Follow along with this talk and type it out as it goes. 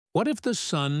What if the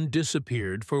sun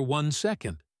disappeared for 1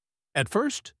 second? At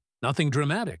first, nothing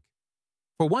dramatic.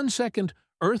 For 1 second,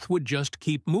 Earth would just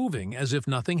keep moving as if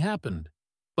nothing happened.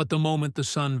 But the moment the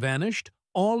sun vanished,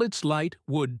 all its light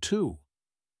would too.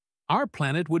 Our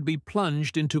planet would be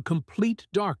plunged into complete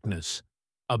darkness,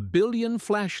 a billion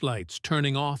flashlights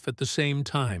turning off at the same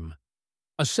time.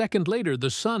 A second later, the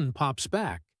sun pops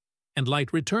back, and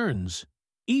light returns.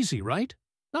 Easy, right?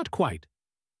 Not quite.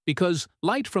 Because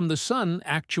light from the sun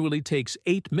actually takes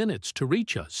 8 minutes to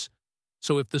reach us.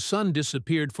 So if the sun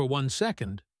disappeared for 1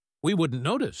 second, we wouldn't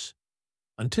notice.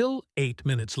 Until 8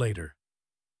 minutes later.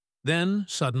 Then,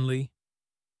 suddenly,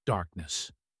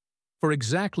 darkness. For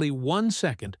exactly 1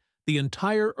 second, the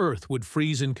entire Earth would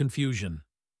freeze in confusion.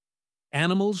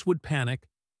 Animals would panic,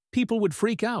 people would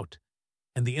freak out,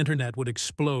 and the internet would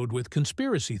explode with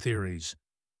conspiracy theories.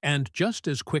 And just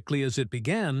as quickly as it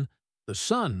began, the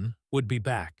sun would be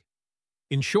back.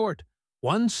 In short,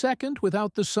 1 second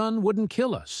without the sun wouldn't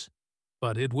kill us,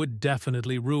 but it would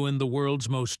definitely ruin the world's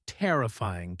most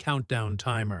terrifying countdown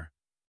timer.